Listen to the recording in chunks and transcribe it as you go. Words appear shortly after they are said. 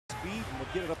speed and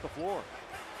will get it up the floor.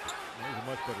 He's a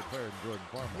much better player than Jordan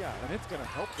Farmer. Yeah, and it's going to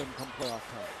help them come playoff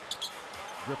time.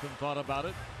 Griffin thought about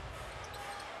it.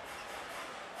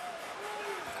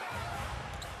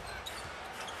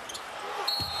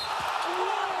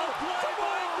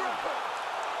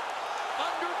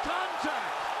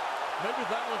 Maybe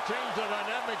that will change the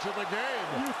dynamics of the game.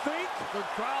 You think? The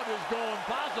crowd is going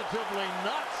positively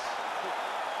nuts.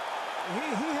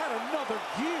 He had another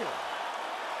gear.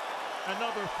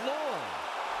 Another floor.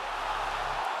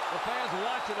 The fans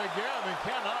watch it again and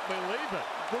cannot believe it.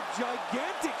 The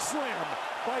gigantic slam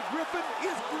by Griffin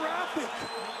is graphic.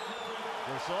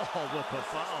 Gasol with the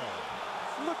foul.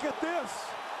 Look at this.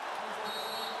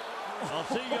 I'll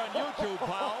see you on YouTube,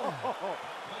 Pau.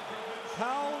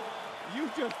 Pau, you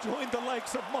just joined the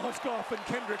likes of Moskoff and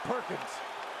Kendrick Perkins.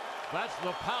 That's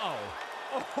the Pau.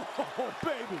 Oh,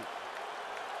 baby.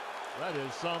 That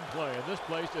is some play, and this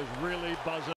place is really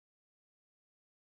buzzing.